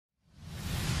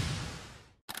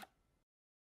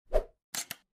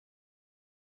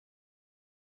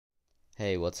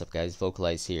Hey, what's up guys,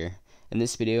 Vocalize here. In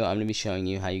this video I'm going to be showing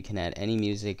you how you can add any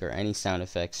music or any sound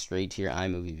effects straight to your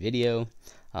iMovie video.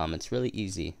 It's really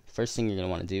easy. First thing you're going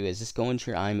to want to do is just go into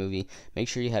your iMovie, make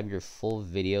sure you have your full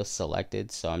video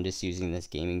selected. So I'm just using this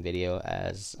gaming video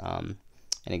as an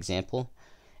example.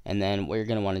 And then what you're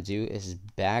going to want to do is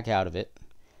back out of it,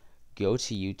 go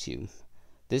to YouTube.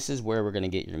 This is where we're going to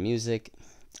get your music.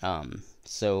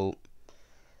 So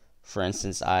for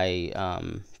instance, I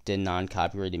did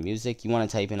non-copyrighted music. You want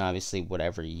to type in obviously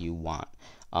whatever you want.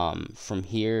 From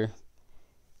here,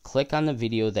 click on the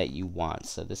video that you want.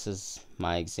 So this is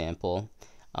my example.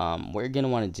 What you're going to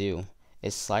want to do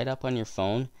is slide up on your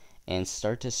phone and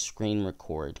start to screen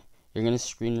record. You're going to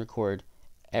screen record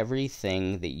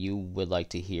everything that you would like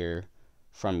to hear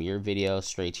from your video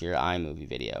straight to your iMovie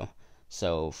video.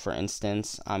 So for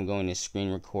instance, I'm going to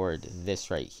screen record this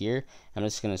right here. I'm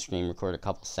just going to screen record a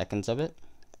couple seconds of it.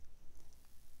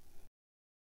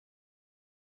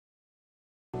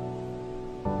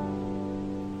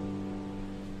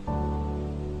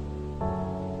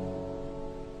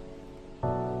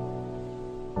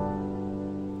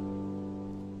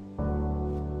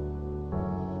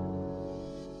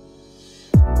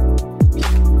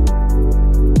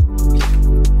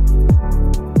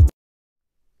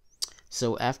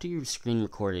 So after you've screen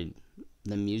recorded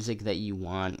the music that you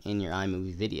want in your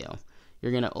iMovie video,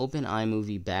 you're going to open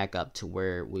iMovie back up to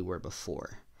where we were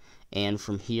before. And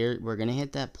from here, we're going to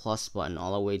hit that plus button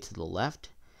all the way to the left.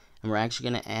 And we're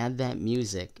actually going to add that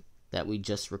music that we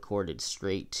just recorded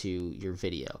straight to your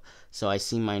video. So I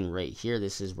see mine right here.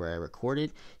 This is where I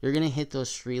recorded. You're going to hit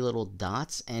those three little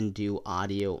dots and do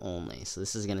audio only. So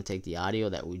this is going to take the audio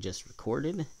that we just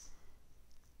recorded.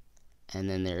 And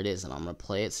then there it is, and I'm going to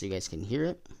play it so you guys can hear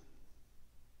it.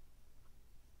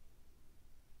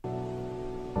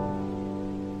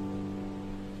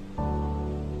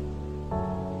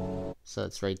 So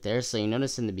it's right there. So you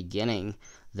notice in the beginning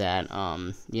that,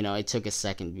 it took a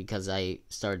second because I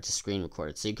started to screen record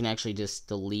it. So you can actually just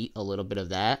delete a little bit of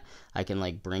that. I can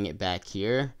like bring it back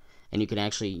here, and you can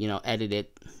actually, edit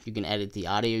it. You can edit the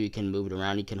audio, you can move it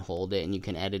around, you can hold it, and you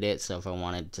can edit it. So if I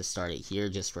wanted to start it here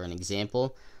just for an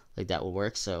example, like that will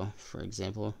work. So for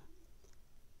example,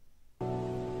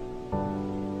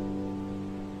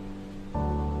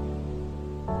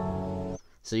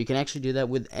 so you can actually do that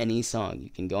with any song. You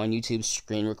can go on YouTube,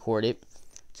 screen record it,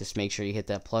 just make sure you hit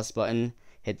that plus button,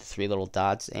 hit the three little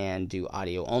dots, and do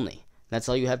audio only. That's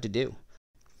all you have to do.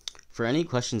 For any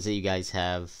questions that you guys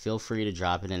have, feel free to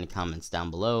drop it in the comments down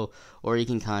below, or you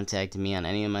can contact me on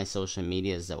any of my social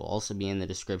medias that will also be in the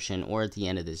description or at the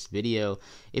end of this video.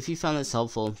 If you found this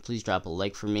helpful, please drop a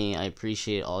like for me. I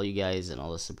appreciate all you guys and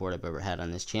all the support I've ever had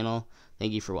on this channel.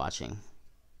 Thank you for watching.